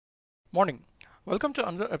Morning. Welcome to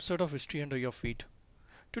another episode of History Under Your Feet.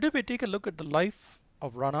 Today we take a look at the life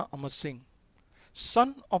of Rana Amar Singh,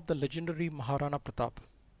 son of the legendary Maharana Pratap.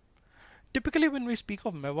 Typically, when we speak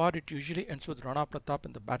of Mewar, it usually ends with Rana Pratap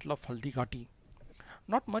in the Battle of Haldighati.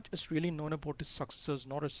 Not much is really known about his successors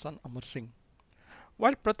nor his son Amar Singh.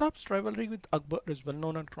 While Pratap's rivalry with Akbar is well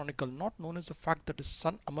known and chronicled, not known is the fact that his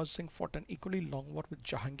son Amar Singh fought an equally long war with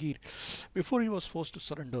Jahangir before he was forced to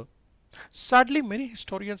surrender. Sadly, many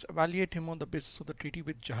historians evaluate him on the basis of the treaty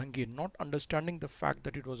with Jahangir, not understanding the fact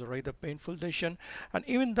that it was a rather painful decision and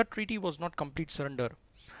even that treaty was not complete surrender.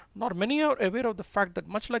 Nor many are aware of the fact that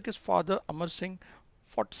much like his father Amar Singh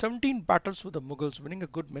fought 17 battles with the Mughals, winning a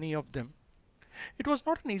good many of them. It was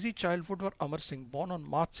not an easy childhood for Amar Singh, born on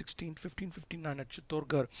March 16, 1559 at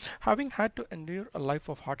Chittorgarh, having had to endure a life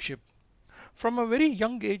of hardship. From a very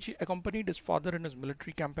young age, he accompanied his father in his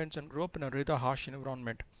military campaigns and grew up in a rather harsh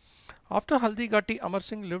environment. After Haldighati, Amar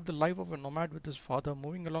Singh lived the life of a nomad with his father,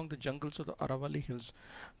 moving along the jungles of the Aravalli Hills.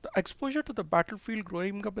 The exposure to the battlefield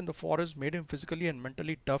growing up in the forest made him physically and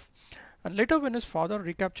mentally tough, and later when his father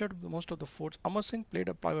recaptured most of the forts, Amar Singh played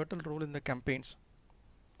a pivotal role in the campaigns.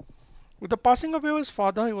 With the passing away of his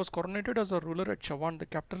father, he was coronated as a ruler at Chawan, the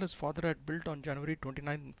capital his father had built on January 29,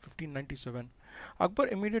 1597. Akbar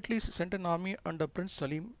immediately sent an army under Prince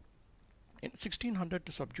Salim in 1600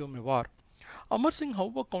 to subdue Mewar. Amar Singh,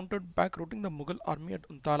 however, countered back, routing the Mughal army at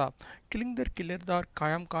Untala, killing their Kilardar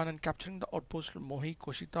Kayam Khan and capturing the outposts of Mohi,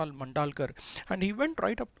 Koshital, Mandalkar, and he went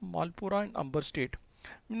right up to Malpura in Amber state.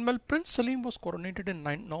 Meanwhile, Prince Salim was coronated in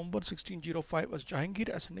November 1605 as Jahangir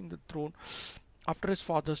ascending the throne after his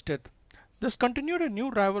father's death. This continued a new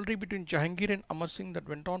rivalry between Jahangir and Amar Singh that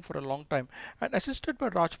went on for a long time, and assisted by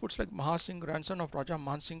Rajputs like Mahasingh, grandson of Raja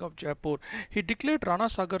Man Singh of Jaipur, he declared Rana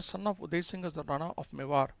Sagar, son of Uday Singh, as the Rana of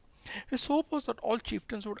Mewar. His hope was that all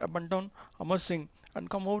chieftains would abandon Amar Singh and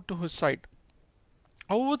come over to his side.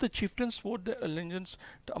 However, the chieftains swore their allegiance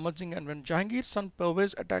to Amar Singh, and when Jahangir's son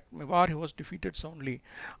Pervez attacked Mewar, he was defeated soundly.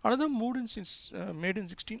 Another move made in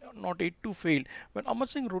 1608 to fail when Amar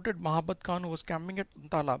Singh routed Mahabad Khan, who was camping at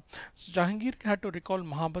Untala. So Jahangir had to recall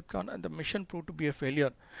Mahabad Khan, and the mission proved to be a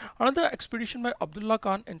failure. Another expedition by Abdullah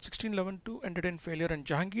Khan in 1611 too ended in failure, and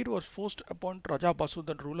Jahangir was forced to appoint Raja Basu,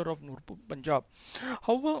 the ruler of Nurpur, Punjab.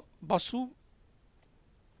 However, Basu,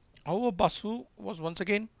 Basu was once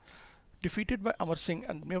again defeated by Amar Singh,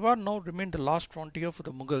 and Mewar now remained the last frontier for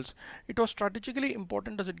the Mughals. It was strategically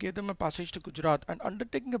important as it gave them a passage to Gujarat, and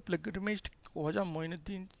undertaking a pilgrimage to Khwaja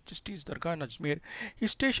Moinuddin Chisti's Dargah in Ajmer, he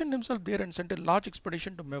stationed himself there and sent a large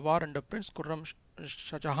expedition to Mewar under Prince Khurram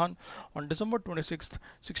Shah Jahan on December 26,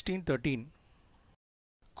 1613.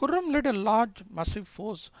 Khurram led a large, massive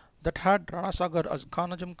force that had Rana Sagar as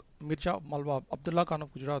Khan Ajam Mirza of Malwa, Abdullah Khan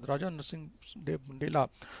of Gujarat, Raja Narsingh Dev Bundela,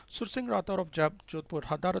 Sursingh Rathor of Jodhpur,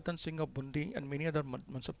 Hadaratan Singh of Bundi, and many other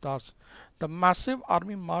Mansabdars. The massive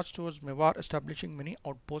army marched towards Mewar, establishing many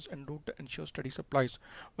outposts en route to ensure steady supplies.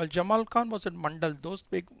 While Jamal Khan was at Mandal, Dost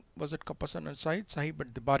Beg was at Kapasan, and Said Sahib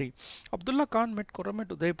at Dibari. Abdullah Khan met Khurram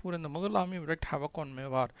at Udaipur, and the Mughal army wreaked havoc on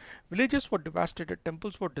Mewar. Villages were devastated,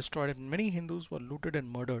 temples were destroyed, and many Hindus were looted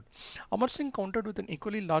and murdered. Amar Singh countered with an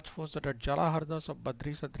equally large force that had Jala Hardas of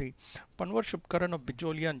Badri Sadri, Panwar Shubkaran of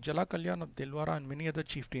Bijolia, and Jala Kalyan of Dilwara, and many other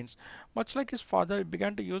chieftains. Much like his father, he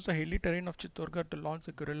began to use the hilly terrain of Chittorgarh to launch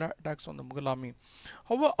the guerrilla attacks on the Mughal army.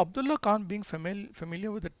 However, Abdullah Khan, being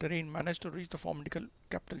familiar with the terrain, managed to reach the formidable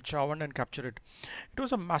capital Chawand and capture it. It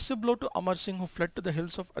was a massive blow to Amar Singh, who fled to the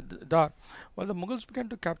hills of Adar, while the Mughals began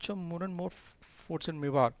to capture more and more forts in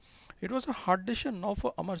Mewar. It was a hard decision now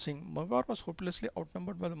for Amar Singh. Mewar was hopelessly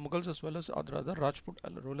outnumbered by the Mughals as well as other Rajput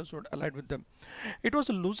rulers who had allied with them. It was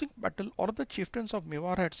a losing battle. All of the chieftains of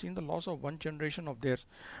Mewar had seen the loss of one generation of theirs.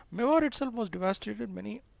 Mewar itself was devastated.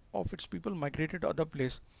 Many of its people migrated to other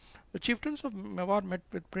places. The chieftains of Mewar met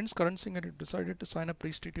with Prince Karan Singh and decided to sign a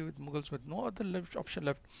peace treaty with Mughals with no other option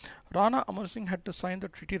left. Rana Amar Singh had to sign the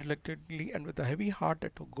treaty reluctantly and with a heavy heart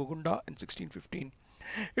at Gogunda in 1615.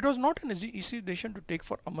 It was not an easy decision to take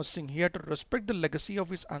for Amar Singh. He had to respect the legacy of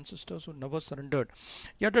his ancestors who never surrendered.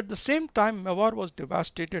 Yet at the same time, Mewar was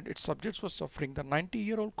devastated. Its subjects were suffering. The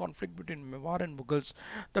 90-year-old conflict between Mewar and Mughals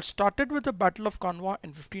that started with the Battle of Kanwa in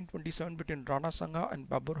 1527 between Rana Sangha and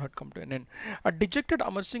Babur had come to an end. A dejected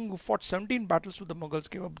Amar Singh, who fought 17 battles with the Mughals,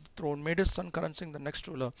 gave up the throne, made his son Karan Singh the next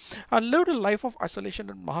ruler, and lived a life of isolation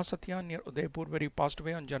at Mahasatya near Udaipur, where he passed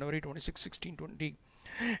away on January 26, 1620.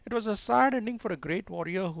 It was a sad ending for a great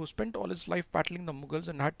warrior who spent all his life battling the Mughals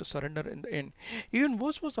and had to surrender in the end. Even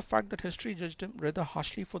worse was the fact that history judged him rather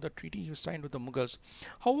harshly for the treaty he signed with the Mughals.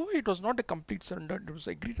 However, it was not a complete surrender. It was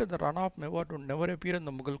agreed that the Rana of Mewar would never appear in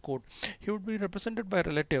the Mughal court. He would be represented by a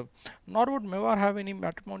relative. Nor would Mewar have any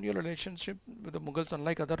matrimonial relationship with the Mughals,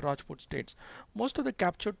 unlike other Rajput states. Most of the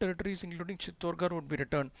captured territories, including Chittorgarh, would be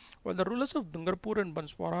returned, while the rulers of Dungarpur and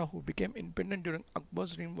Banswara, who became independent during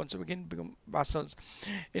Akbar's reign, once again became vassals.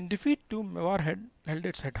 In defeat too, Mewar held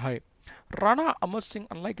its head high. Rana Amar Singh,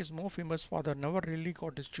 unlike his more famous father, never really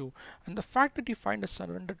got his due, and the fact that he signed a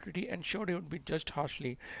surrender treaty ensured he would be judged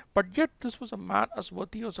harshly. But yet, this was a man as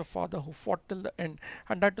worthy as a father who fought till the end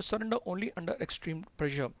and had to surrender only under extreme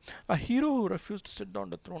pressure. A hero who refused to sit down on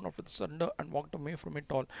the throne after the surrender and walked away from it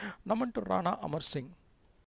all. Naman to Rana Amar Singh.